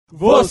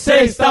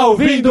Você está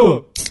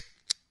ouvindo?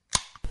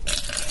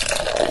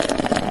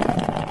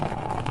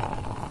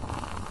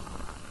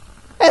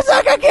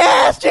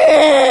 RessacaCast!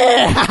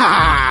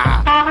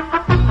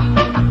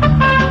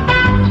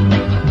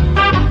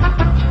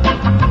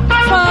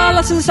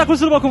 Fala, seus sacos,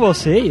 tudo bom com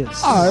vocês?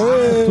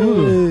 Aê!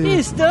 Tudo.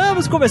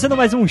 Estamos começando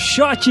mais um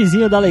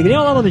shotzinho da alegria.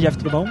 Olá, mano Jeff,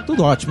 tudo bom?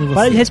 Tudo ótimo, e você?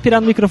 Para de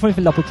respirar no microfone,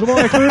 filho da puta. Tudo bom,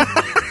 Arthur?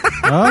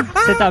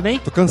 Você tá bem?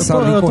 Tô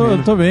cansado,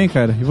 eu tô bem,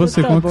 cara. E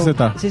você, como que você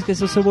tá? Você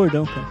esqueceu o seu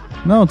bordão, cara.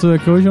 Não, é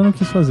que hoje eu não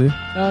quis fazer.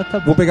 Ah, tá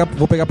bom.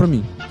 Vou pegar pra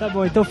mim. Tá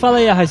bom, então fala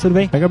aí, Arraiz, tudo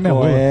bem? Pega minha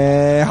rola.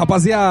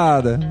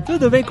 Rapaziada.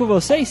 Tudo bem com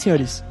vocês,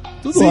 senhores?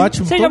 Tudo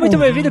ótimo. Seja muito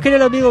bem-vindo,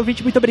 querido amigo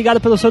ouvinte. Muito obrigado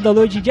pelo seu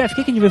download. Jeff, o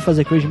que a gente veio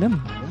fazer aqui hoje mesmo?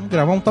 Vamos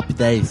gravar um top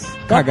 10.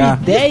 Cagar.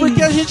 Top 10?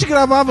 Porque a gente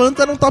gravava antes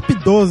era um top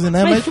 12,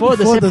 né? Mas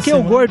foda-se, é porque o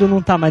mano. gordo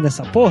não tá mais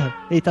nessa porra.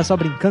 Ele tá só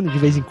brincando de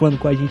vez em quando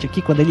com a gente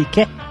aqui, quando ele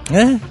quer.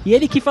 É? E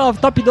ele que fala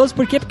top 12,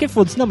 por quê? Porque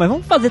foda-se. Não, mas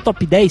vamos fazer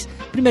top 10.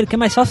 Primeiro, que é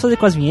mais fácil fazer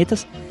com as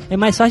vinhetas. É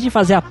mais fácil de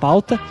fazer a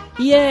pauta.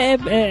 E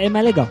é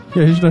mais legal. E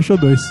a gente não achou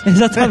dois.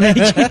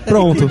 Exatamente.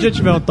 Pronto. Se um dia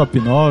tiver um top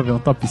 9, um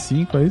top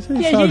 5, aí vocês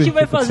E sabem. a gente o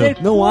vai que aconteceu.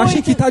 fazer. Não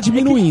achem que tá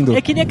diminuindo. É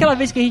que nem aquela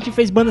vez que a gente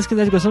fez bandas que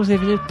nós gostamos, a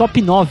gente fez top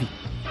 9.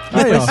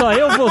 Aí, Foi ó. só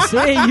eu, você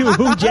e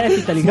o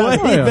Jeff, tá ligado?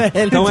 Foi, ó. velho.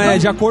 Então é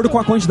de acordo com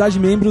a quantidade de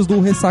membros do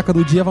Ressaca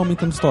do dia, vai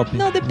aumentando os top.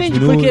 Não, depende,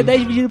 Diminui. porque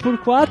 10 dividido por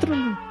 4.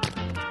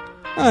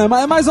 É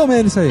mais ou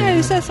menos isso aí. É,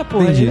 isso é essa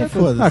porra. Entendi. Aí, né?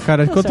 Foda-se. Ah,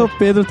 cara, Tá enquanto certo. o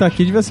Pedro tá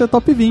aqui, devia ser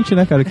top 20,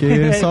 né, cara?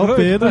 Que só o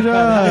Pedro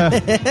já...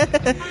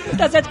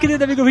 Tá certo,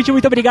 querido amigo ouvinte,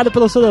 muito obrigado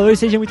pelo seu download.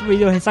 Seja muito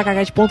bem-vindo ao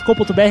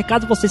ressacacast.com.br.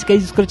 Caso vocês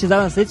queiram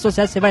escrotizar nas redes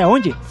sociais, você vai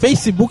aonde?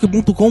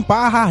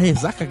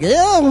 facebook.com/ressaca.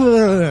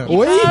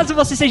 E caso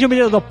você seja o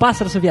menino do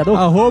pássaro, seu viador.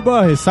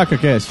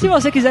 @RessacaCast. Se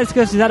você quiser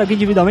escrotizar alguém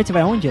individualmente, você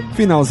vai aonde? Ana?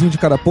 Finalzinho de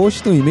cada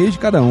post, tem um e-mail de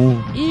cada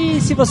um. E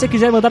se você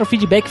quiser mandar um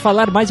feedback,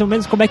 falar mais ou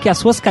menos como é que é as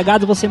suas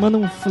cagadas, você manda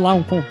um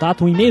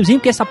contato, um e-mailzinho,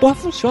 porque essa porra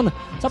funciona.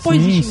 Essa porra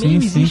Sim, existe, sim,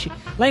 e-mail sim. existe.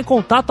 Lá em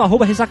contato,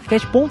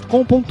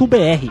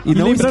 @ressacacast.com.br. E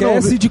não lembrando,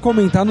 esquece de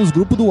comentar nos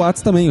grupos do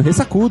WhatsApp também, o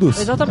Ressacudos.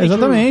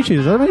 Exatamente.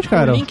 Exatamente,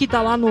 cara. O link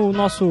tá lá no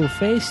nosso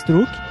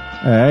Facebook.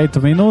 É, e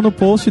também no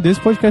post desse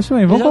podcast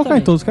também. Vamos colocar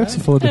em todos, quero que se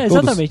foda. É,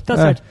 exatamente, tá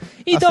Todos. certo.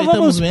 Então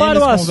Aceitamos vamos para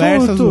o memes,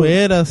 conversas, assunto.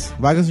 zoeiras,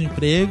 vagas de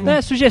emprego.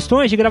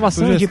 Sugestões de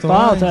gravação, de Sugestões.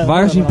 pauta.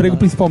 Vagas de blá, blá, emprego blá.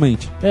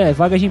 principalmente.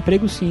 Vagas de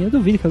emprego sim. Eu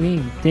duvido que alguém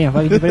tenha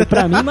vaga de emprego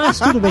pra mim, mas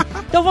tudo bem.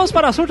 Então vamos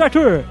para o assunto,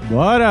 Arthur.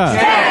 Bora!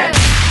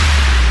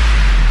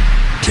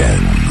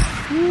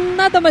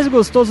 Nada mais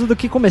gostoso do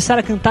que começar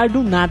a cantar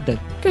do nada.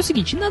 Porque é o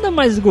seguinte, nada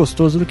mais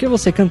gostoso do que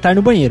você cantar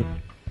no banheiro.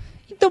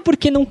 Então por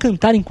que não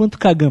cantar enquanto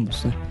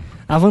cagamos, né?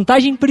 A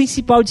vantagem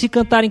principal de se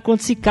cantar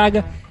enquanto se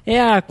caga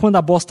é quando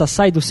a bosta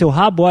sai do seu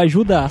rabo,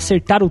 ajuda a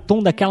acertar o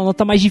tom daquela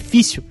nota mais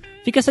difícil.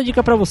 Fica essa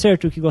dica pra você,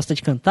 Arthur, que gosta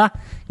de cantar,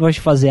 gosta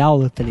de fazer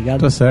aula, tá ligado?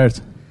 Tá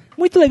certo.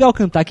 Muito legal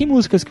cantar. Que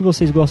músicas que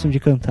vocês gostam de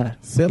cantar?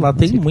 Sei lá,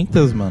 tem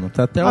muitas, mano.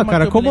 Tá até uma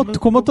Cara, que eu me lembro-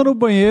 como eu tô no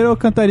banheiro, eu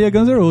cantaria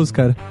Guns N' Roses,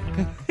 cara.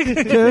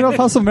 Porque eu já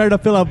faço merda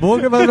pela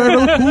boca, mas merda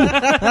no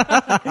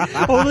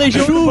cu. Ou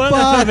Legião Urbana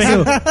Chupa, também.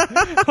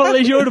 Ou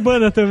Legião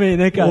Urbana também,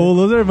 né, cara? Ou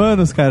Los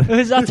Hermanos, cara.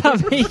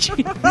 Exatamente.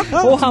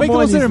 Ou Se bem que Ramones,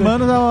 Los né?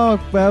 Hermanos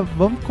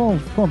vamos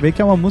conver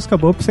que é uma música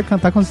boa pra você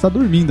cantar quando você tá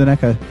dormindo, né,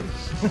 cara?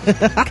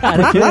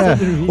 Cara, Porque coisa é-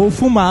 dormir. Ou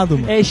fumado,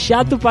 mano. É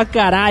chato pra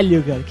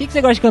caralho, cara. O que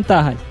você gosta de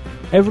cantar, Rádio?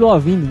 Avril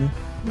Lavigne, né?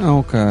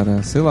 Não,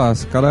 cara, sei lá,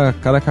 se cara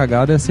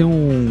cagado ia ser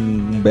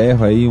um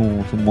berro aí,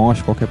 um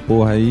moche, qualquer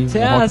porra aí. Você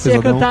um rock ia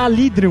pesadão. cantar a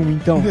Lidrium,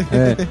 então.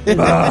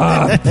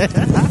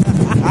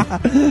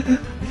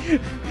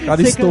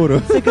 Cara,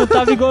 estouro. Você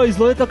cantava igual o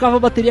Slow e tocava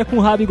bateria com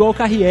rabo igual o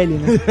Carrielli,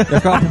 né? Ia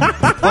ficar...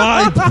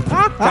 Ai,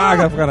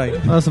 caga,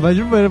 caralho. Nossa, vai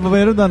de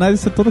banheiro danado e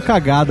você todo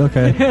cagado,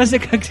 cara. Você,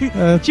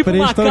 tipo prende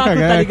macaco, todo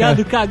cagar, tá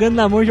ligado? cara. Cagando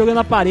na mão e jogando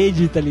na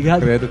parede, tá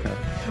ligado? Credo, cara.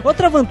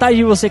 Outra vantagem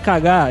de você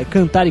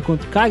cantar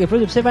enquanto caga, por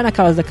exemplo, você vai na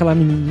casa daquela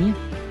menininha,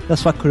 da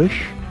sua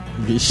crush.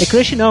 Vixe. É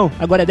crush não,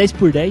 agora é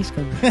 10x10,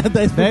 cara.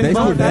 10 10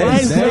 por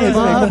 10, 10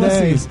 barra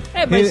 10.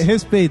 É, mas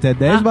Respeita, é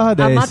 10 barra a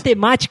 10.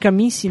 matemática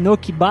me ensinou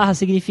que barra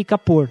significa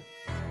por.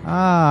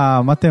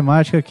 Ah,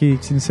 matemática que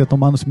você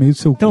tomar no meio do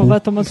seu Então cu. vai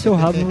tomar no seu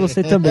rabo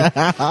você também.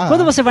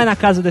 Quando você vai na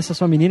casa dessa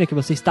sua menina que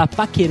você está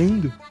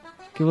paquerando,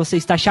 que você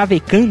está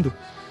chavecando,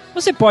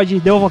 você pode,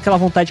 deu aquela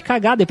vontade de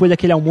cagar depois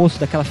daquele almoço,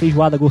 daquela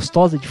feijoada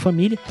gostosa de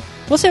família.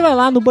 Você vai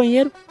lá no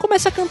banheiro,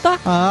 começa a cantar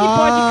e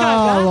pode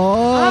cagar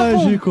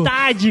lógico. à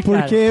vontade,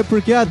 cara.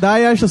 Porque a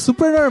Dai acha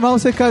super normal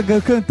você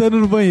cantando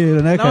no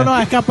banheiro, né, cara? Não,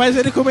 é capaz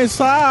ele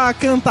começar a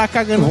cantar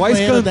cagando no Voz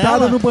banheiro cantada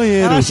dela, no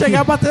banheiro. Ela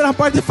chegar, bater na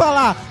porta e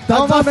falar: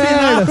 Tá uma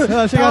merda.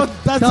 Ela chega,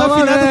 tá tá uma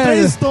desafinado merda.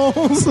 3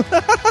 tons.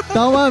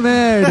 Tá uma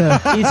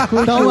merda.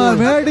 Escute, Tá uma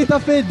merda e tá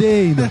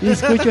fedendo.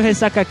 escute o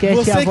RessacaCast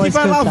e a Você que voz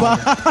vai cantada. lavar.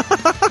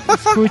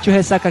 Escute o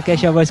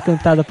RessacaCast e a voz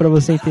cantada pra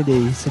você entender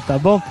isso, tá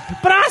bom?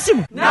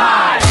 Próximo!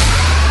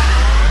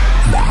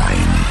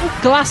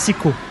 O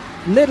clássico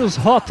ler os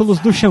rótulos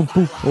do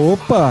shampoo.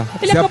 Opa!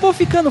 Ele acabou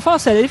ficando, fala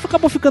sério, ele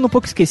acabou ficando um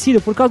pouco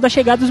esquecido por causa da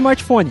chegada do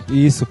smartphone.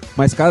 Isso,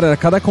 mas cara, era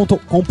cada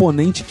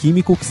componente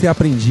químico que você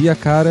aprendia,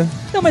 cara.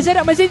 Não, mas é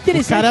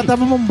interessante. O cara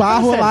tava num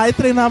barro lá e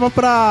treinava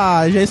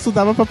já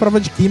estudava pra prova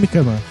de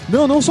química,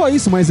 mano. Não só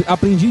isso, mas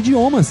aprendi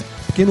idiomas.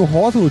 Porque no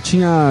rótulo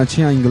tinha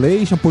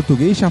inglês, tinha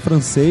português, tinha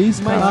francês.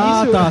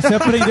 Mas tá. Você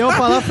aprendeu a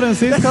falar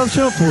francês por causa do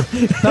shampoo.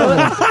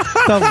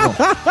 Tá bom.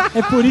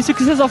 É por isso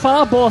que você só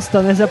fala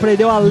bosta, né? Você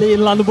aprendeu a ler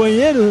lá no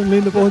banheiro,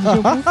 lendo o porra do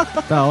shampoo.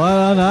 Tá, o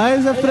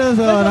anais é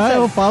francês.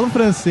 Eu falo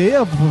francês,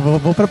 eu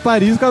vou pra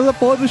Paris por causa da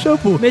porra do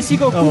shampoo. Messi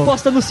Goku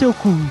bosta no seu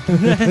cu.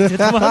 Você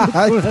tá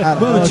maluco.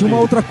 Mano, tinha uma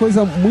outra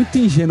coisa muito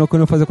ingênua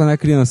quando eu era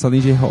criança,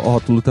 além de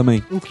rótulo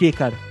também. O que,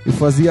 cara? Eu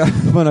fazia...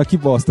 Mano, que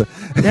bosta.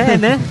 É,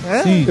 né?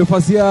 Sim. Eu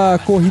fazia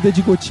corrida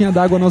de gotinha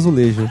d'água no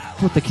azulejo.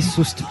 Puta, que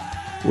susto.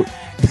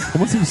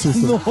 Como assim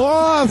susto?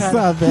 Nossa,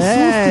 cara,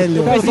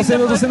 velho.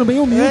 Eu tô sendo bem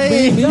humilde,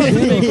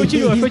 bem.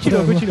 Continua.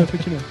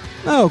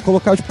 Não, eu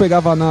colocava, tipo,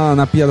 pegava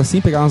na piada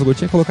assim, pegava umas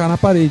gotinhas e colocava na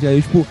parede.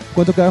 Aí, tipo,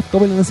 enquanto eu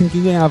ficava olhando assim,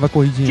 quem ganhava a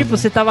corridinha. Tipo,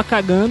 você tava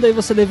cagando, aí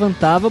você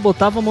levantava,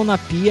 botava a mão na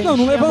pia, não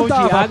enchia levantava, a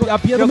mão de água, a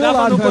pia do meu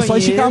lado, era só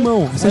esticar a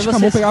mão. Você estica a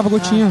mão, pegava a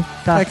gotinha.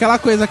 Tá. É aquela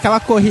coisa, aquela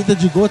corrida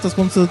de gotas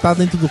quando você tá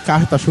dentro do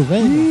carro e tá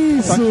chovendo.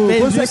 Isso, Só que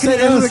quando você é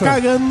criança.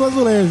 cagando no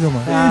azulejo,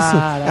 mano.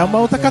 Caraca. Isso, é uma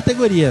outra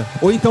categoria.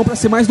 Ou então, pra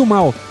ser mais do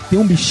mal, tem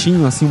um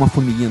bichinho assim, uma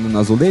formiguinha no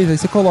azulejo, aí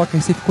você coloca,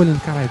 aí você fica olhando,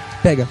 caralho,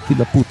 pega, filho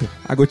da puta,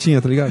 a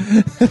gotinha, tá ligado?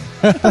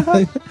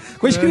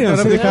 Coisa de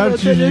criança. Brincar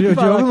de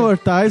jogos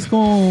mortais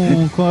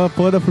com a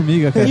porra da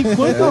formiga, cara.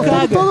 Enquanto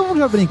caga. Todo mundo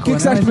já brincou. O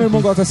que você acha que meu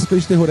irmão gosta dessas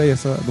coisas de terror aí,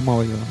 essa do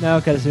mal aí? Ó?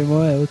 Não, cara, seu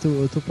irmão é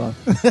outro papo.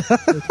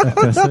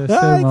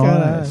 Seu irmão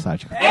é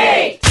sádico.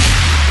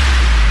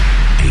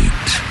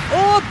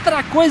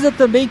 Outra coisa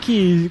também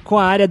que com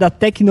a área da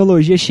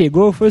tecnologia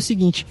chegou foi o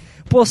seguinte: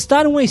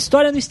 postaram uma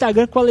história no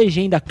Instagram com a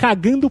legenda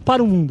 "Cagando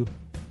para o mundo".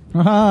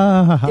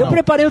 Eu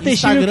preparei um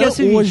textinho que é o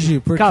seguinte... hoje,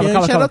 porque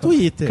antes era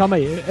Twitter. Calma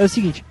aí, é o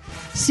seguinte.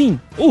 Sim,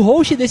 o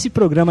host desse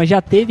programa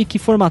já teve que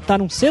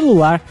formatar um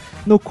celular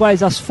no qual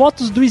as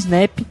fotos do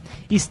Snap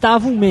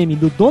estavam um meme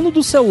do dono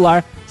do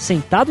celular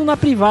sentado na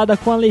privada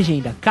com a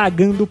legenda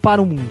 "Cagando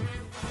para o mundo".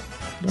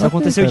 Isso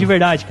aconteceu de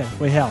verdade, cara.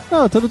 Foi real.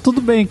 Não,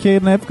 tudo bem, que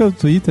na época do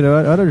Twitter, eu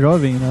era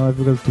jovem na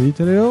época do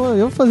Twitter,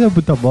 eu fazia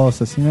muita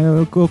bosta, assim,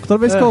 né? Toda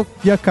vez que eu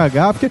ia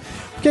cagar,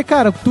 porque,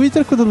 cara, o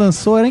Twitter quando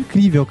lançou era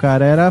incrível,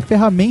 cara. Era a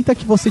ferramenta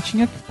que você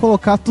tinha que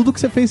colocar tudo que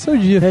você fez no seu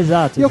dia.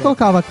 Exato. E eu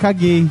colocava,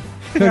 caguei.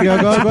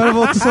 Agora eu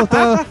vou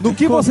soltar... Do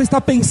que você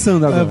está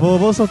pensando agora?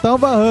 Vou soltar um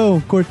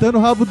barrão, cortando o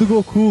rabo do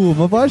Goku,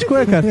 uma bola de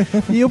cor, cara.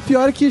 E o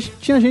pior é que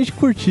tinha gente que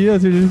curtia,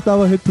 tinha gente que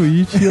dava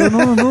retweet, eu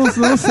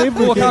não sei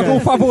porquê. Colocava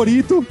como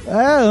favorito.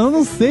 Eu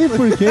não sei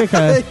porquê,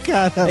 cara.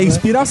 É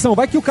inspiração.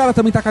 Vai que o cara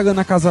também tá cagando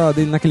na casa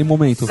dele naquele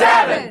momento.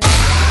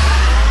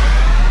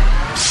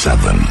 7.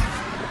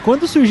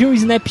 Quando surgiu o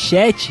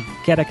Snapchat,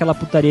 que era aquela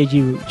putaria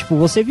de, tipo,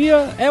 você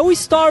via, o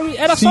story,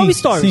 era só o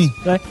stories,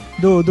 né,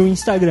 do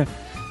Instagram.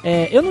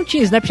 Eu não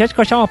tinha Snapchat, que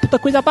eu achava uma puta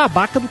coisa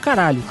babaca do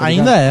caralho. Tá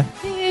Ainda é.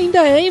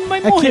 Ainda é,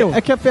 mas morreu.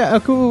 É que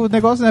o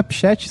negócio do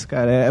Snapchat,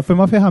 cara, foi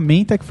uma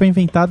ferramenta que foi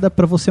inventada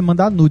pra você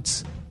mandar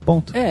nudes.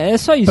 Ponto. É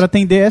só isso. Pra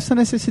atender essa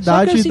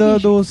necessidade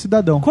do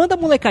cidadão. Quando a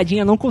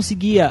molecadinha não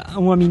conseguia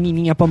uma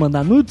menininha pra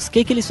mandar nudes, o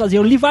que eles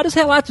faziam? Eu li vários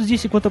relatos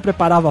disso enquanto eu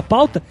preparava a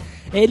pauta.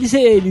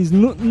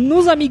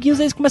 Nos amiguinhos,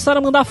 eles começaram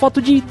a mandar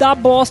foto da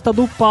bosta,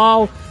 do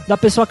pau, da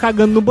pessoa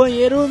cagando no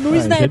banheiro no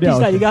Snap, genial,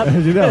 tá ligado?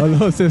 É genial. Vamos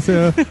dar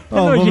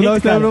uma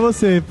história pra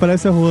você.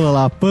 Parece a rola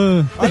lá.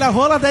 Pã. Olha a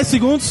rola, 10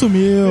 segundos,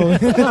 sumiu.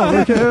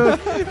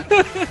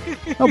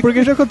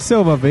 Porque já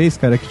aconteceu uma vez,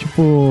 cara, que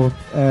tipo...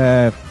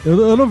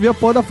 eu não vi a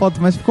porra da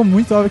foto, mas ficou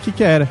muito óbvio o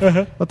que era.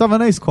 Uhum. Eu tava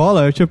na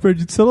escola, eu tinha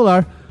perdido o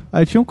celular.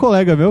 Aí tinha um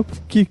colega meu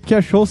que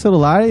achou o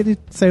celular e ele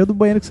saiu do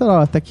banheiro com o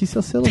celular. Tá aqui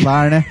seu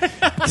celular, né?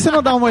 Por que você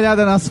não dá uma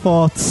olhada nas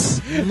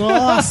fotos?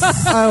 Nossa!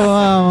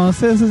 Mano,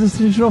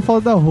 você tirou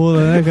foto da rola,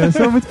 né, cara?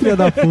 Você é muito filha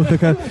da puta,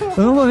 cara.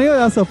 Eu não vou nem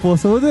olhar essa porra,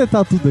 só vou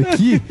deletar tudo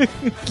aqui,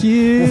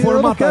 que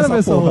eu não quero ver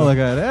essa rola,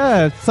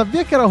 cara.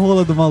 Sabia que era a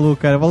rola do maluco,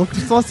 cara. O maluco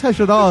só se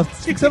ajudar,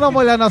 por que você não dá uma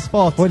olhada nas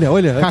fotos?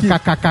 Olha.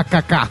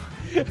 KKKKK.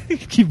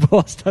 Que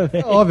bosta,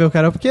 velho. Óbvio,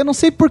 cara, porque eu não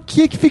sei por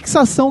que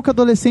fixação que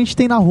adolescente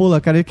tem na rola,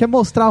 cara. Ele quer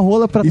mostrar a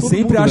rola pra todo mundo. E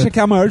sempre acha que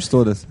é a maior de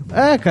todas.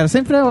 Cara,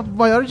 sempre é a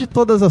maior de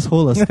todas as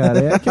rolas, cara.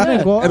 É aquele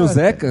negócio... Era o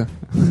Zeca?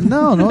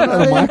 Não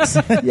era o Max.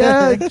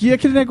 E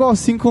aquele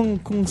negocinho com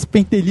uns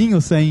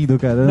pentelinhos saindo,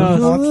 cara.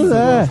 Nossa, que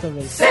bosta,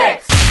 velho.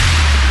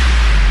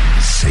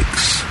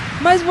 6.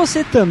 Mas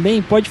você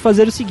também pode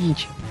fazer o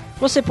seguinte: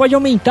 você pode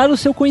aumentar o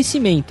seu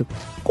conhecimento.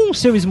 Com o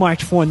seu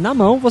smartphone na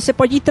mão, você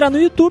pode entrar no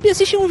YouTube e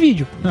assistir um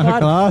vídeo.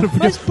 Claro,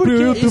 porque mas por o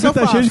YouTube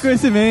tá cheio de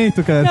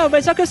conhecimento, cara. Não,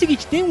 mas só que é o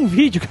seguinte, tem um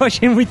vídeo que eu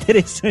achei muito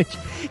interessante,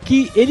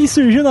 que ele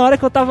surgiu na hora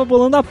que eu tava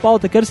bolando a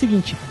pauta, que era o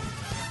seguinte: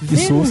 que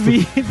susto.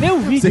 Ver o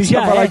vídeo você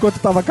já falar enquanto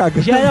tava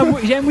cagando. Já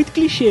é muito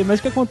clichê, mas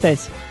o que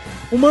acontece?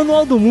 O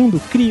Manual do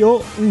Mundo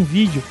criou um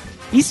vídeo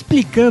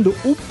explicando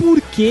o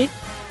porquê,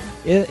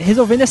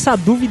 resolvendo essa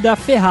dúvida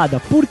ferrada.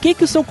 Por que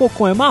o seu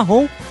cocô é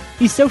marrom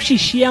e seu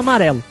xixi é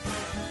amarelo?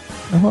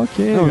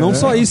 Ok. Não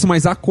só isso,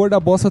 mas a cor da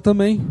bosta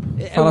também.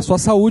 Fala a sua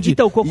saúde.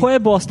 Então, cocô é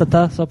bosta,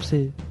 tá? Só pra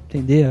você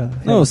entender.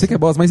 Não, eu sei que é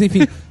bosta, mas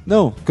enfim.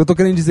 Não, o que eu tô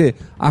querendo dizer,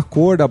 a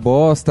cor da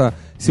bosta,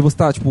 se você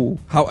tá, tipo,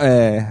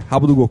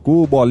 rabo do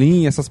Goku,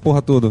 bolinha, essas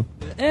porra tudo.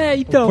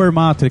 Então. O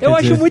formato, eu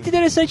acho muito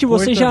interessante.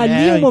 Você já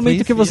alia o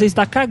momento que você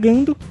está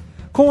cagando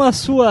com a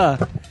sua,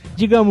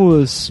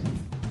 digamos,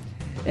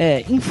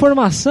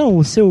 informação,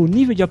 o seu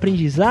nível de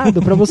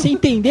aprendizado, pra você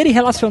entender e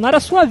relacionar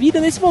a sua vida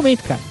nesse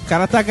momento, cara. O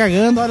cara tá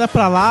cagando, olha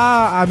pra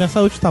lá, a minha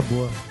saúde tá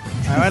boa.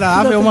 Aí olha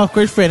lá, vê uma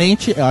coisa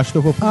diferente, eu acho que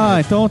eu vou pro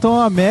médico. Então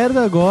a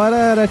merda agora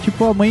era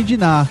tipo a mãe de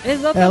Ná.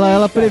 Exatamente.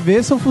 Ela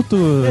prevê seu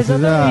futuro.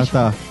 Exatamente.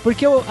 Tá.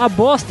 Porque a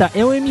bosta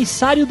é um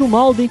emissário do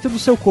mal dentro do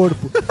seu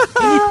corpo.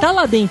 Ele tá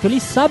lá dentro, ele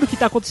sabe o que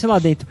tá acontecendo lá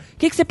dentro. O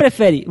que você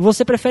prefere?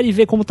 Você prefere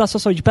ver como tá a sua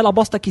saúde pela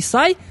bosta que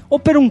sai ou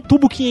por um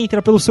tubo que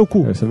entra pelo seu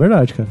cu? Isso é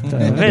verdade, cara.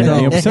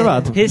 Bem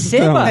observado.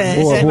 Receba,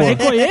 boa.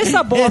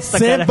 reconheça a bosta,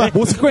 cara.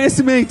 Busque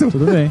conhecimento.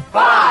 Tudo bem.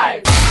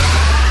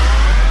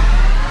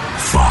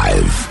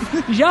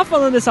 Já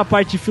falando dessa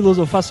parte de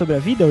filosofar sobre a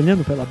vida,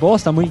 olhando pela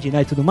bosta, a mãe de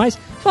Ná e tudo mais,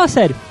 fala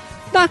sério,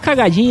 dá uma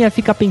cagadinha,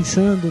 fica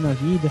pensando na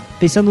vida,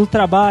 pensando no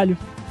trabalho,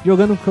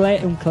 jogando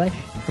um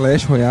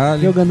Clash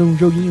Royale. Jogando um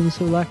joguinho no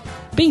celular,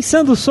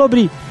 pensando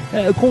sobre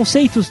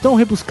conceitos tão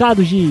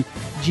rebuscados de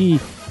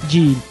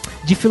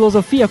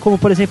filosofia, como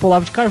por exemplo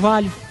Olavo de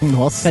Carvalho.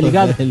 Nossa, tá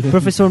ligado? velho.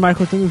 Professor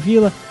Marco Antônio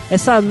Villa,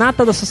 essa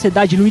nata da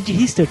sociedade, Luiz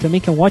Rister também,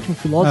 que é um ótimo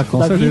filósofo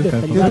da certeza, vida,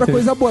 cara. tá E ligado? outra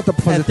coisa boa tá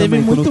pra fazer Teve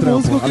também muito no trampo,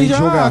 músico que além de já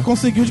jogar.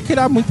 conseguiu de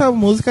criar muita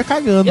música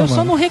cagando, Eu mano.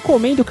 só não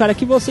recomendo, cara,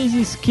 que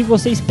vocês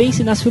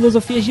pensem nas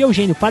filosofias de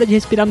Eugênio. Para de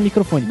respirar no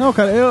microfone. Não,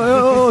 cara,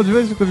 eu de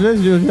vez em quando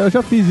eu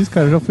já fiz isso,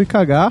 cara. Eu já fui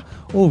cagar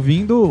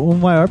ouvindo o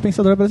maior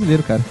pensador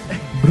brasileiro, cara.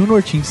 Bruno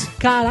Ortins.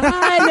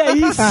 Caralho,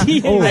 aí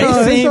sim.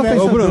 Aí sim,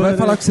 velho. Ô, Bruno, vai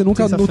falar que você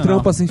nunca no Sensacional.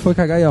 trampo assim foi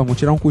cagar aí, ó. Vamos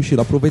tirar um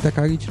cochilo. Aproveita,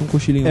 caga e tira um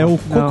cochilinho. É o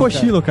Não,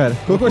 cocochilo, cara.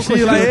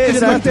 Cocochilo, aí, ele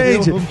não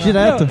entende.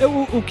 Direto.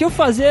 O que eu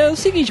fazia é o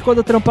seguinte, quando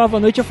eu trampava à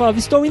noite, eu falava,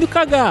 estou indo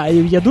cagar. Aí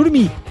eu ia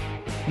dormir.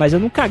 Mas eu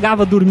não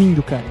cagava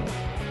dormindo, cara.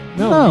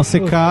 Não, você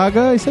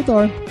caga e você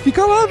dorme.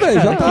 Fica lá,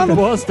 velho. Já tá, que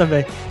bosta,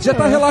 velho. já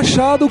tá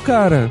relaxado,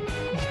 cara.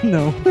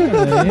 Não.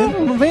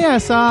 Não vem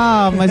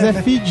essa, mas é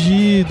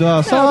fedido.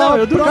 Ó, só Não,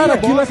 eu durmo. Cara,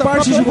 aquilo é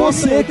parte de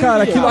você,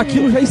 cara.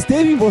 Aquilo já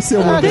esteve em você, Eu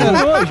não mano. tenho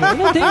nojo, eu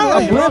não tenho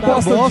nojo. Não é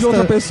bosta de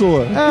outra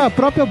pessoa. É, a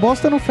própria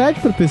bosta não fede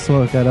pra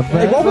pessoa, cara.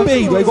 É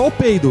igual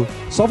peido.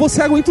 Só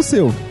você aguenta o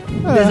seu.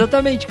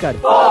 Exatamente, cara.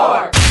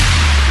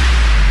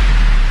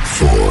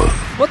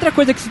 Outra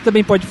coisa que você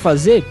também pode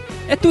fazer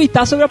é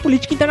tuitar sobre a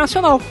política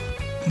internacional.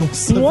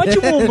 Nossa, Um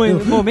ótimo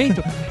velho.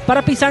 momento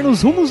para pensar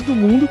nos rumos do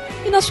mundo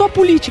e na sua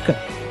política.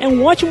 É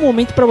um ótimo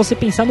momento para você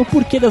pensar no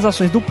porquê das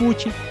ações do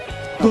Putin,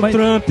 do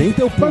Trump, Tem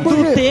teu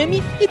do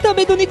Temer e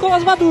também do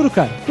Nicolás Maduro,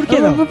 cara. Por que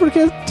não? Por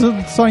que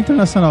só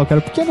internacional,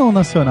 cara? Por que não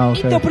nacional,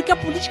 cara? Então, porque a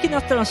política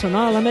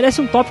internacional, ela merece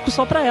um tópico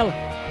só pra ela.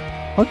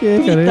 Ok,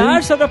 cara.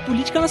 Tuitar sobre a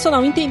política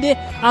nacional, entender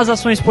as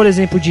ações, por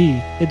exemplo, de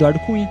Eduardo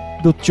Cunha,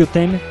 do tio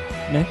Temer,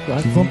 né?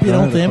 Claro.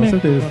 Vampirão Com Temer.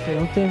 certeza.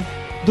 Vampirão Temer.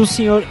 Do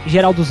senhor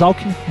Geraldo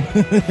Zalckmin,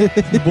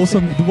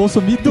 Do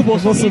Bolsomito.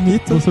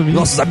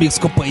 Nossos amigos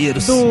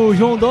companheiros. do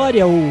João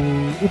Dória, o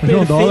João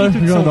perfeito Dólar, de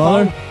João São Paulo,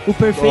 Dólar. o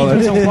perfeito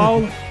de São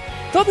Paulo.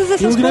 Todas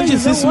essas E o coisas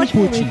grandíssimo é um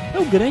ótimo Putin. momento. É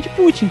o grande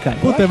Putin, cara.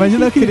 Eu Puta, acho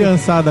imagina a incrível.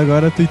 criançada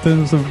agora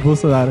tweetando sobre o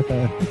Bolsonaro,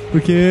 cara.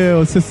 Porque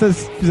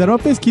vocês fizeram uma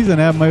pesquisa,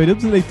 né? A maioria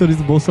dos eleitores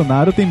do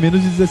Bolsonaro tem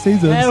menos de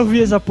 16 anos. É, eu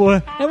vi essa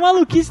porra. É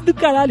maluquice do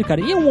caralho,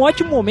 cara. E é um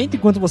ótimo momento,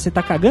 enquanto você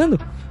tá cagando,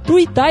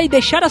 tweetar e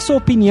deixar a sua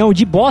opinião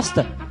de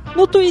bosta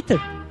no Twitter.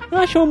 Eu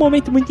acho um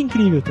momento muito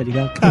incrível, tá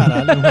ligado?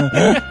 Caralho, mano.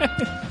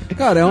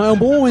 Cara, é um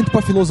bom momento pra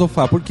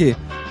filosofar, porque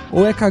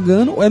ou é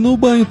cagando ou é no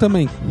banho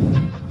também.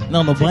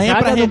 Não, no banho é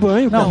Caga pra... no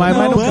banho, Não, cara. mas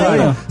no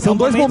banho. São É um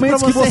dois momento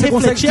momentos pra que você consegue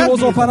refletir a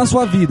filosofar vida. na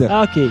sua vida.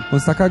 Ah, ok. Quando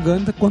você tá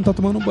cagando e quando tá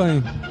tomando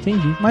banho.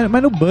 Entendi.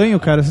 Mas no banho,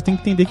 cara, você tem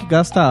que entender que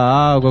gasta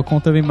água, a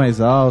conta vem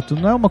mais alto.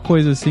 Não é uma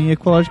coisa assim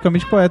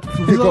ecologicamente correta.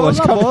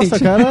 Ecologicamente. Na bosta,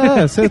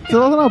 cara. Você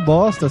lava na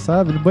bosta,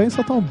 sabe? No banho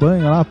só toma um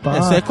banho lá, pá.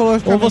 Isso é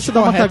ecologicamente Ou você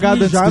dá uma correto cagada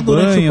antes mijar do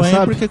durante banho, o banho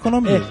sabe? porque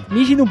economia.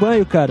 Mije no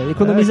banho, cara.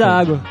 Economiza cara.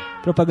 água.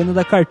 Propaganda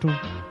da Cartoon.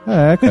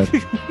 É, cara.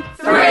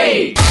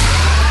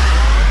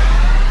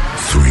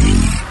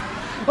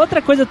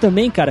 Outra coisa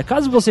também, cara.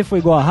 Caso você for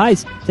igual a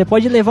Raiz, você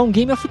pode levar um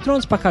Game of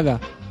Thrones pra cagar.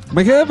 Como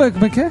é que é?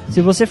 Como é que é?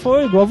 Se você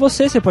for igual a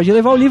você pode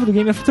levar o livro do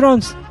Game of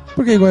Thrones.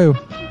 Por que igual eu?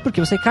 Porque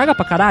você caga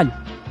pra caralho.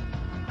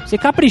 Você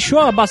caprichou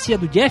a bacia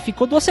do Jeff e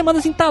ficou 2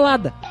 semanas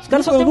entalada. Os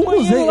caras só Eu tem um nunca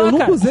usei, banheiro lá, eu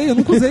nunca cara. usei, eu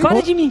nunca usei.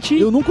 Para de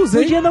mentir. Eu nunca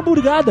usei. Um dia na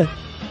burgada.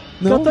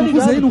 Não, eu tô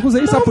ligado. nunca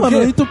usei, sabe por mano,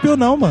 não quê? entupiu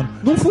não, mano.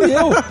 Não fui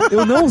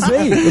eu não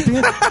usei.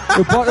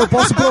 Eu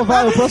posso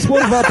provar,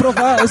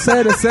 é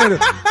sério.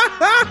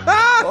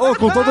 Ô,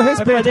 com todo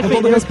respeito,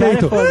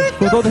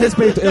 com todo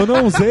respeito, eu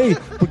não usei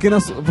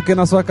porque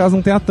na sua casa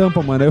não tem a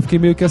tampa, mano. Aí eu fiquei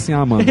meio que assim,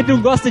 mano. Ele não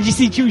gosta de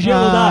sentir o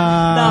gelo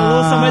da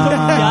louça mais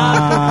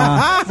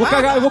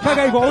humilhado. Eu vou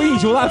cagar igual o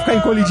índio lá, ficar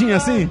encolhidinho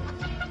assim?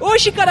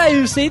 Oxi,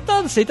 caralho,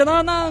 senta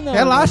na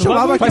Relaxa, no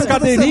lava bagulho. Faz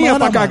cadeirinha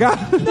pra cagar?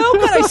 Não,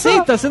 caralho,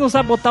 senta. Você não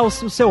sabe botar o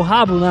seu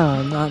rabo na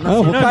Não,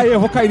 eu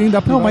vou cair dentro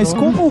da Não, mas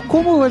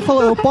como ele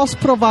falou, eu posso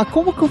provar?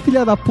 Como que o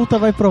filho da puta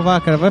vai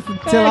provar, cara? Vai,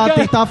 sei lá, cara.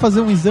 tentar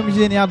fazer um exame de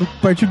DNA a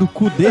partir do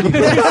cu dele?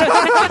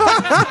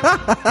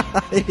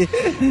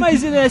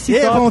 Mas esse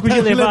tópico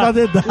de levar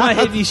uma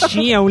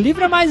revistinha, um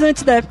livro é mais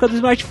antes da época do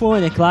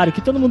smartphone, é claro,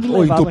 que todo mundo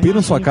Ô, levava.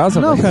 entupiram sua casa?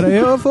 Não, velho? cara,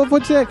 eu vou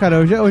dizer, cara,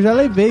 eu já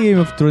levei Game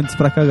of Thrones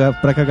pra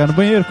cagar no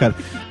banheiro, cara.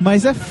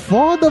 Mas é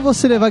foda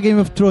você levar Game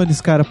of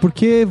Thrones, cara,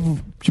 porque,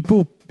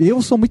 tipo,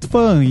 eu sou muito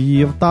fã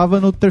e eu tava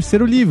no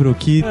terceiro livro,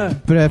 que,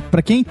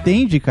 pra quem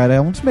entende, cara,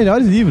 é um dos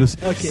melhores livros.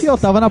 Okay. E eu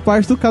tava na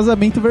parte do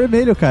casamento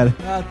vermelho, cara.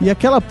 E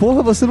aquela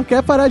porra você não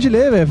quer parar de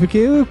ler, velho.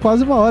 Fiquei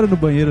quase uma hora no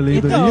banheiro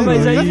lendo o Então,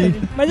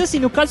 livro. mas assim,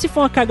 no caso, se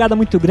for uma cagada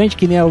muito grande,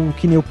 que nem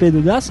o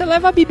Pedro dá, você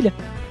leva a Bíblia.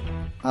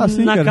 Ah,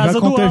 sim, na cara,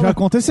 casa do já Alan.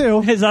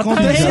 aconteceu.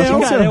 Exatamente,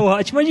 cara, é uma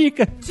ótima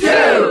dica.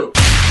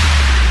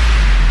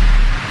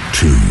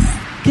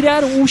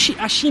 Criaram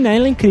a China,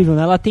 ela é incrível,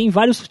 né? Ela tem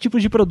vários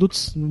tipos de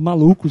produtos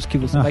malucos que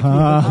você vai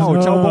clicando. Não,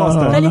 tchau,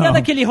 bosta. Tá ligado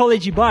aquele rolê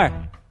de bar?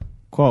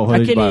 Qual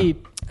rolê de bar?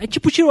 É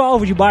tipo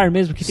tiro-alvo de bar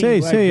mesmo, que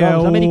tem Sei, jogos é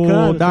o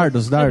americanos.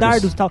 dardos. É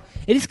dardos e tal.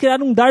 Eles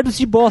criaram dardos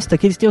de bosta,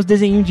 que eles têm os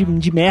desenhos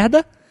de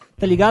merda,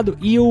 tá ligado?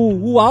 E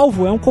o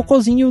alvo é um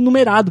cocôzinho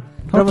numerado,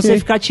 pra você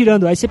ficar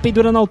atirando. Aí você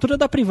pendura na altura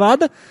da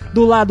privada,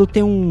 do lado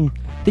tem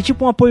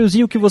tipo um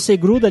apoiozinho que você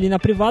gruda ali na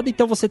privada,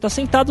 então você tá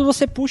sentado,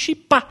 você puxa e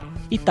pá,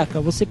 e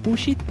taca. Você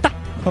puxa e tá.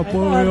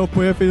 O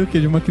apoio é feito do quê?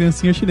 De uma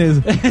criancinha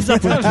chinesa.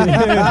 Exatamente.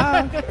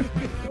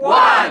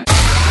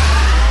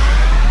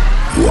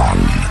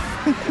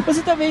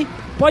 Você também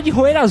pode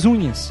roer as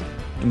unhas.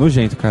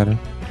 Nojento, cara.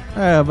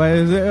 É,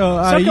 mas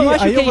Só que eu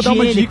acho que eu vou dar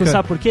uma higiênico, dica.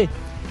 sabe por quê?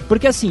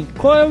 Porque assim,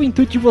 qual é o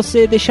intuito de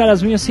você deixar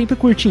as unhas sempre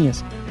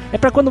curtinhas? É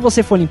pra quando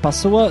você for limpar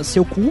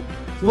seu cu,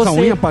 Usa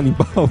você... unha pra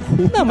limpar o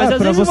cu. Não, mas às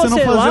pra vezes você não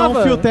fazer lava...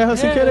 um fio terra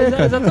sem querer,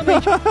 cara.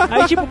 Exatamente.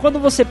 Aí, tipo, quando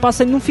você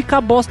passa, não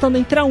fica bosta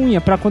entre a unha.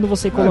 Pra quando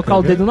você colocar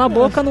o dedo na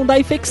boca, não dá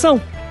infecção.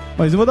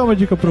 Mas eu vou dar uma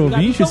dica pro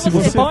ouvinte, Então se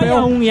você você põe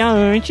a unha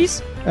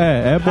antes...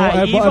 É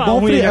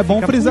bom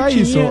fica frisar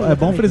putinha, isso. É bom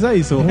exatamente. frisar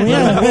isso.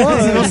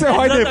 Se você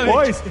rói Exatamente.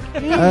 depois,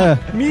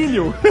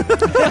 milho.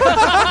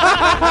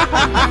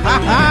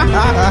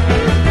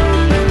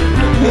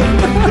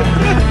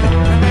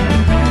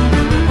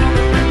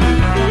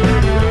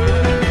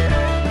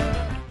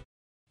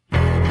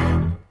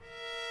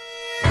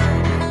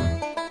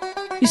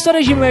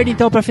 História de merda,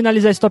 então, pra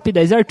finalizar esse top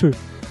 10, Arthur.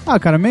 Ah,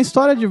 cara, minha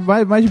história de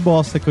mais de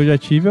bosta que eu já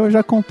tive, eu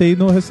já contei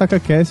no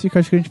RessacaCast, que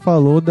acho que a gente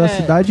falou da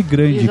cidade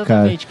grande,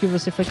 cara. Exatamente, que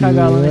você foi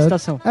cagar lá na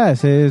estação.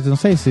 Não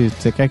sei se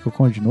você quer que eu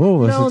conte de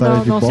novo essa história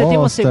de bosta. Você tem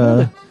uma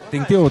segunda?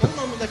 Tem que ter outra.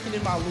 O nome daquele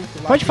maluco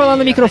lá. Pode falar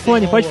no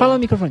microfone, pode falar no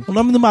microfone. O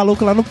nome do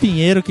maluco lá no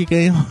Pinheiro que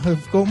ganhou.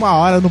 Ficou uma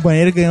hora no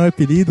banheiro e ganhou um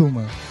apelido,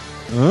 mano.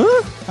 Hã?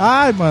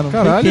 Ai, mano.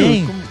 Caralho.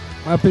 Quem?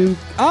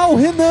 Ah, o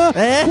Renan!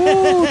 É.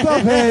 Puta,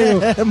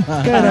 velho! É,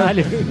 mano.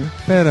 Caralho.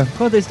 Pera.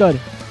 Conta a história.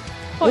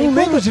 Eu não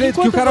lembro direito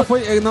que o cara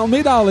foi... No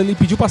meio da aula, ele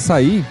pediu pra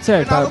sair.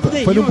 Certo. Tá,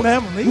 Foi no...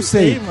 mesmo, nem Não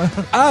sei. mano.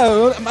 Ah,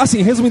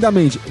 assim,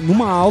 resumidamente,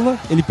 numa aula,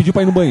 ele pediu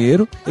pra ir no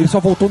banheiro, ele só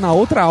voltou na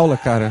outra aula,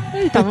 cara.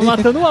 Ele tava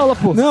matando aula,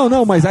 pô.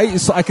 Não, mas aí,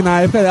 só que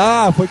na época,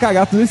 foi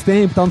cagar todo esse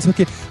tempo e tal, não sei o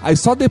quê. Aí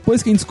só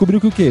depois que a gente descobriu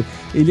que o quê?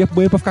 Ele ia pro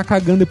banheiro pra ficar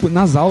cagando depois,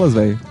 nas aulas,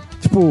 velho.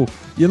 Tipo,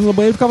 ia no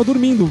banheiro e ficava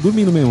dormindo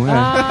mesmo.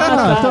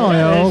 Então,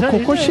 é o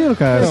cochilo,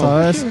 cara.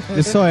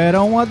 Ele só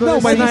era um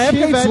adolescente. Não, mas na época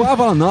a gente velho. zoava,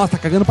 falava, nossa, tá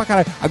cagando pra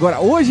caralho. Agora,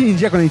 hoje em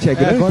dia, quando a gente é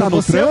grande, agora tá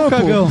no você é um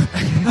trampo, cagão.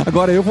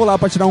 agora eu vou lá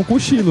pra tirar um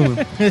cochilo.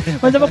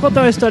 Mas eu vou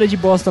contar uma história de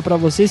bosta pra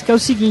vocês, que é o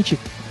seguinte.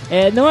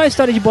 Não é uma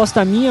história de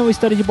bosta minha, é uma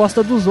história de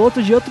bosta dos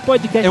outros, de outro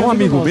podcast. É um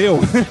amigo nosso. meu?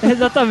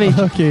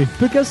 Exatamente. Ok.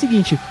 Porque é o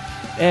seguinte,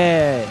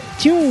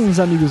 tinha uns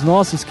amigos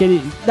nossos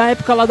que da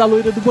época lá da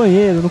loira do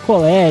banheiro, no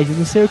colégio,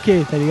 não sei o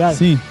que, tá ligado?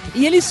 Sim.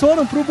 E eles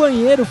foram pro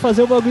banheiro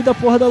fazer o bagulho da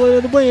porra da loira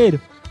do banheiro.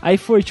 Aí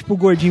foi, tipo, o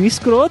gordinho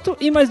escroto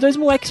e mais dois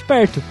moleques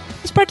esperto.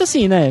 Esperto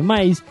assim, né?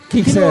 Mas...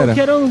 Quem que você era? Que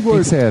era um gordo.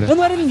 Quem que você era? Eu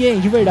não era ninguém,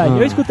 de verdade. Ah.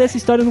 Eu escutei essa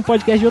história num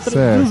podcast de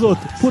dos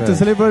outros. Puta,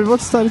 você lembrou de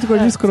outra história de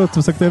gordinho escroto,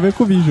 só que tem a ver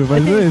com o vídeo,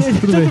 mas beleza,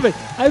 tudo bem.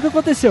 Aí o que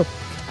aconteceu?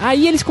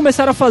 Aí eles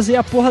começaram a fazer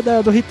a porra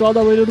do ritual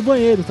da loira do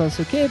banheiro, tá, não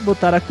sei o que,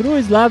 botaram a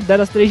cruz lá,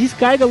 deram as 3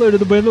 descargas, loira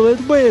do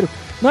banheiro.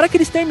 Na hora que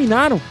eles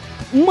terminaram,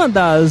 uma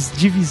das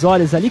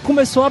divisórias ali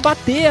começou a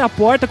bater a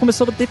porta,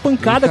 começou a bater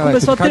pancada, Caralho,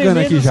 começou a tô cagando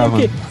tremer, aqui não sei já, o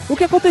quê. mano. O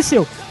que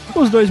aconteceu?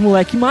 Os dois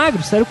moleque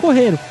magros saíram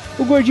correndo.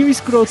 O gordinho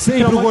escroto se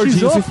Sempre o gordinho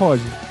traumatizou, se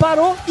fode.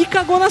 parou e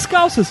cagou nas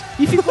calças.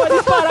 E ficou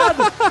ali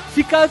parado.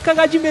 Fica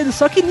cagado de medo.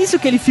 Só que nisso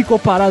que ele ficou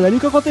parado ali, o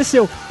que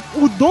aconteceu?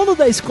 O dono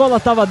da escola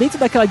tava dentro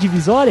daquela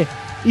divisória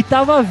e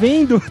tava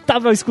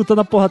tava escutando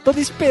a porra toda,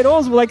 esperou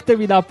os moleques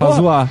terminar a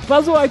porra.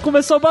 Pra zoar. E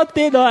começou a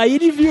bater. Aí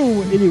ele viu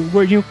o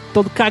gordinho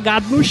todo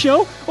cagado no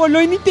chão,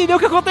 olhou e não entendeu o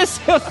que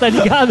aconteceu, tá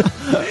ligado?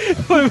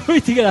 Foi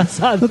muito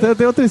engraçado.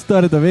 Tem outra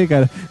história também,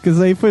 cara. Que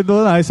isso aí foi do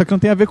Anais, só que não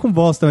tem a ver com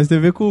bosta, mas tem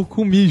a ver com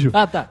mijo.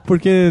 Ah, tá.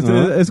 Porque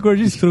esse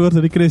gordinho escroto,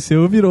 ele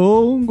cresceu e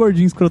virou um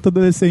gordinho escroto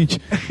adolescente.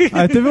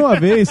 Aí teve uma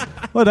vez,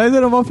 o Anais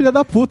era uma filha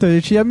da puta, a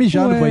gente ia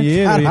mijar no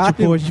banheiro, e,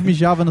 tipo, a gente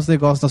mijava nos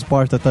negócios nas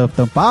portas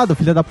tampadas, o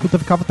filho da puta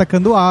ficava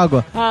tacando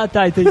água. Ah,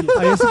 tá, entendi.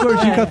 Aí esse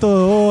gordinho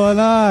catou, ô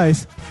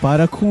Anais,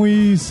 para com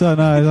isso,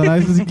 Anais. O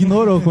Anais nos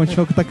ignorou,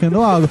 continuou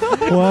tacando água.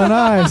 Ô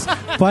Anais,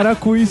 para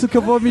com isso que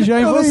eu vou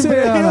mijar em você,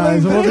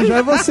 Anais. Eu vou mijar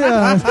em você,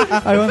 Anais.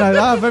 Aí o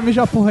Anais, vai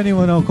mijar porra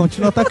nenhuma não,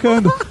 continua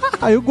atacando.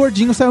 Aí o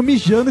gordinho saiu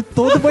mijando em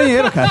todo o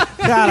banheiro, cara.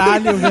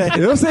 Caralho,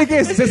 velho. Eu sei que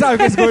é esse, você sabe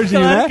que é esse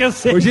gordinho, Claro né? que eu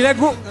sei. O gordinho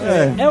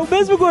É o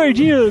mesmo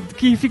gordinho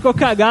que ficou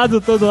cagado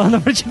todo ano na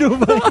frente do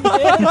banheiro.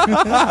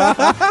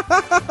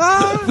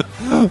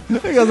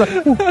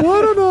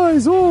 Bora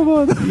nós,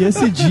 mano. E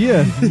esse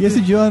dia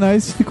o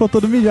Anais ficou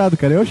todo mijado,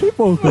 cara. Eu achei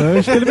pouco. Eu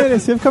acho que ele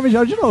merecia ficar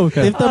mijado de novo,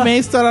 cara. Teve também a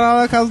história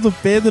lá na casa do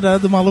Pedro, né?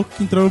 Do maluco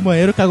que entrou no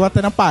banheiro, cagou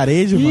até na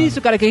parede, mano.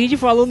 Isso, cara, que a gente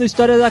falou na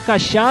história da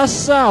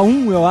cachaça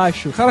 1, eu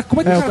acho. Cara,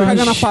 como é que o cara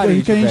caga na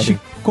parede? Que a gente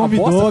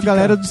convidou a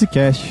galera do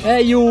Zcast.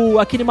 É, e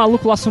aquele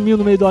maluco lá sumiu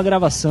no meio de uma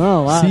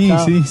gravação lá. Sim,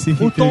 tal. sim.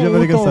 O Tom,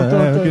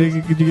 Eu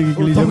queria que ele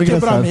O Tom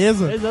quebrou a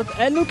mesa. Exato.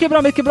 Ele não quebrou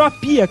a mesa, quebrou a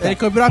pia, cara. Ele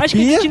quebrou a Acho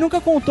que pia. a gente nunca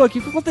contou aqui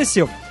o que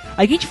aconteceu.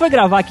 Aí a gente foi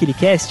gravar aquele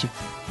cast,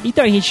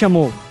 então a gente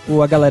chamou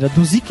a galera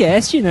do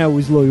Zcast, né, o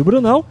Slow e o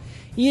Brunão,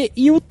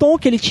 e o Tom,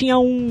 que ele tinha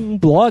um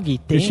blog.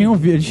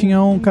 Ele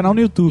tinha um canal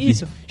no YouTube.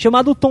 Isso,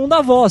 chamado Tom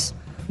da Voz.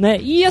 Né?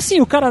 E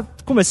assim, o cara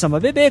começamos a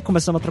beber,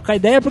 começamos a trocar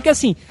ideia, porque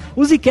assim,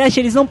 os Zcast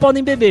eles não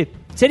podem beber.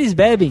 Se eles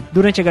bebem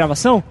durante a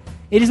gravação,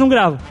 eles não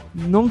gravam.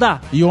 Não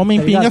dá. E o Homem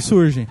tá Pinga ligado?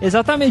 surge.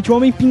 Exatamente, o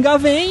Homem Pinga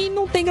vem e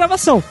não tem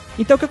gravação.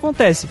 Então o que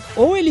acontece?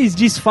 Ou eles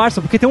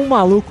disfarçam, porque tem um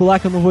maluco lá,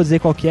 que eu não vou dizer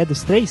qual que é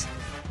dos três,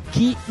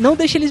 que não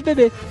deixa eles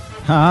beber.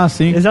 Ah,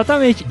 sim.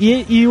 Exatamente.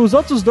 E os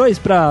outros dois,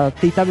 pra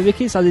tentar beber,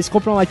 quem sabe, eles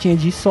compram uma latinha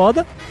de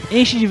soda,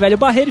 enchem de velho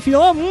barreiro e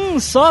ficam,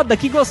 soda,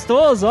 que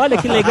gostoso, olha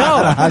que legal.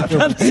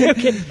 Não sei o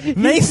quê.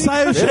 Nem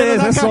sai o cheiro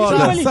da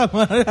cachaça,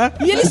 mano.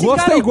 E eles O gosto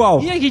ficaram, é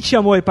igual. E a gente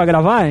chamou ele pra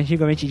gravar,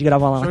 antigamente a gente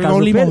gravava lá na Jogar casa um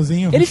do Pedro.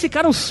 limãozinho. Eles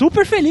ficaram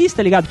super felizes,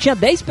 tá ligado? Tinha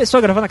 10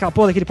 pessoas gravando aquela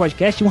porra daquele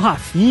podcast, um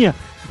Rafinha.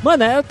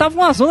 Mano, tava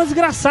uma zona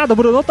desgraçada. O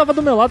Brunão tava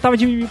do meu lado, tava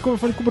de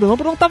microfone com o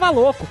Brunão tava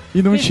louco.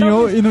 E não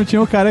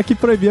tinha o cara que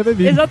proibia a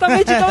bebida.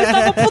 Exatamente, então ele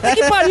tava, puta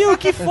que pariu,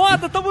 que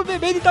foda, tamo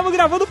bebendo e tamo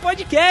gravando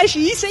podcast,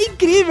 isso é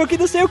incrível, que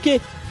não sei o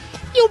que.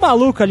 E o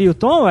maluco ali, o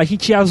Tom, a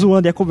gente ia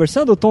zoando e ia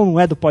conversando, o Tom não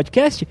é do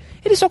podcast,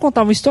 ele só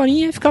contava uma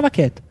historinha e ficava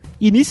quieto.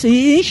 E nisso,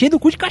 enchendo o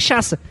cu de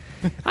cachaça.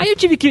 Aí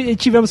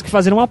tivemos que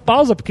fazer uma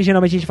pausa, porque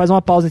geralmente a gente faz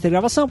uma pausa entre a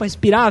gravação pra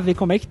respirar, ver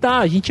como é que tá,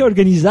 a gente é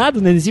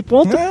organizado, né, nesse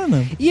ponto.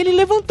 E ele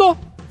levantou.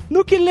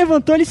 No que ele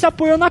levantou, ele se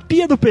apoiou na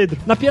pia do Pedro.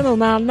 Na pia não, no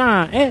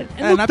na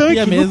tanque,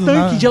 pia mesmo, no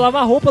tanque de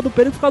lavar roupa do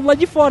Pedro que ficava do lado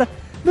de fora.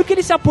 No que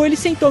ele se apoiou, ele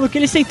sentou. No que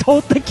ele sentou,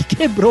 o tanque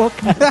quebrou,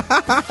 cara.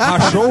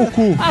 Rachou o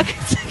cu.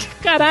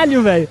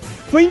 Caralho, velho.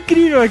 Foi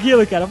incrível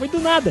aquilo, cara. Foi do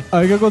nada.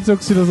 Aí o que aconteceu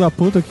com os filhos da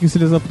puta? O que os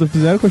filhos da puta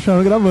fizeram?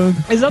 Continuaram gravando.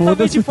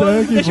 Exatamente,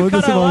 Foda-se, deixa o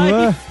cara lá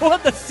e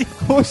foda-se.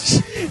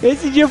 Oxi.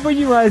 Esse dia foi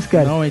demais,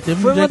 cara. Não, teve um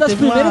foi dia uma que das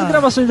teve primeiras uma-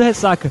 gravações do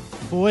Ressaca.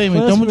 Foi, Foi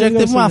então um dia que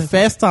teve uma engraçado.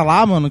 festa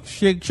lá, mano,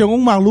 que chegou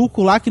um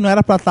maluco lá que não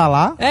era pra estar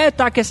lá.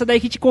 Que essa daí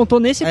que te contou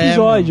nesse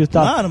episódio,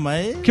 tá? Mano,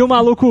 mas... Que o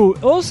maluco...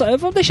 Ouça, eu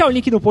vou deixar o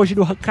link no post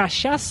do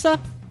Cachaça...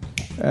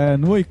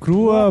 Nua e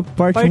crua,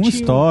 parte 1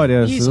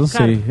 histórias, Isso, eu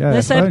cara, sei.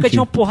 Nessa época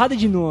tinha uma porrada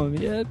de nome.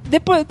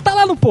 Depois, tá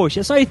lá no post,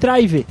 é só entrar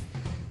e ver.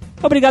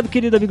 Obrigado,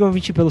 querido amigo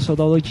ouvinte, pelo seu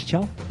download.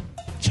 Tchau.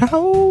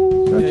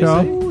 Tchau.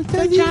 Tchau.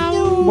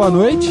 Tchau. Boa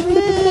noite.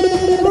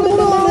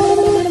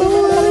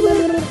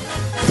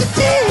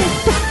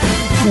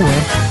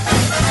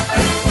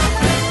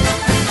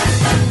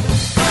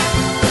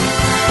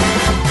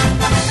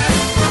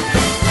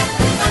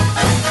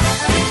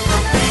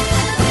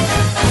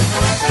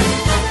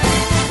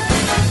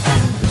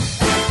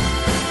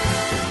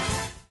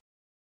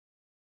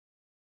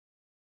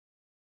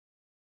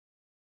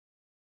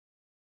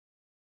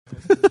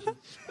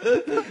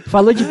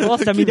 Falou de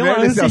bosta, me deu uma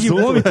merda esse ânsia de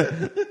assunto, vômito.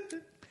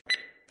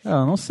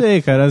 Não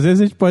sei, cara. Às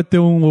vezes a gente pode ter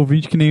um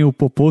ouvinte que nem o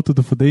Popoto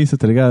do Fudência,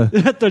 tá ligado?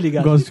 Tô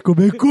ligado. Gosta de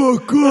comer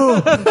cocô.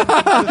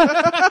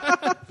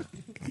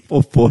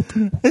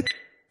 Popoto.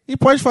 E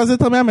pode fazer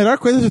também a melhor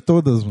coisa de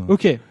todas, mano. O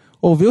quê?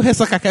 Ouvir o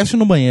RessacaCast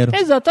no banheiro.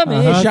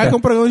 Exatamente. Já que é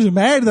um programa de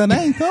merda,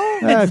 né? Então...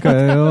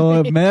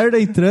 Cara, merda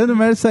entrando,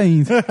 merda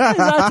saindo.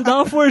 Exato, dá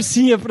uma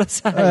forcinha pra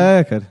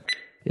sair. Cara.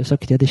 Eu só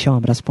queria deixar um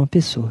abraço pra uma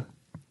pessoa.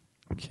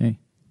 Quem?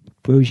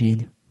 Pro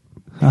Eugênio.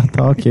 Ah,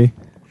 tá, ok.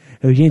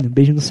 Eugênio,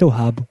 beijo no seu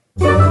rabo.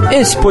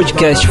 Esse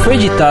podcast foi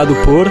editado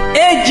por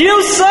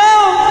Edilson!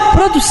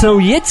 Produção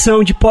e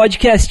edição de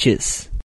podcasts.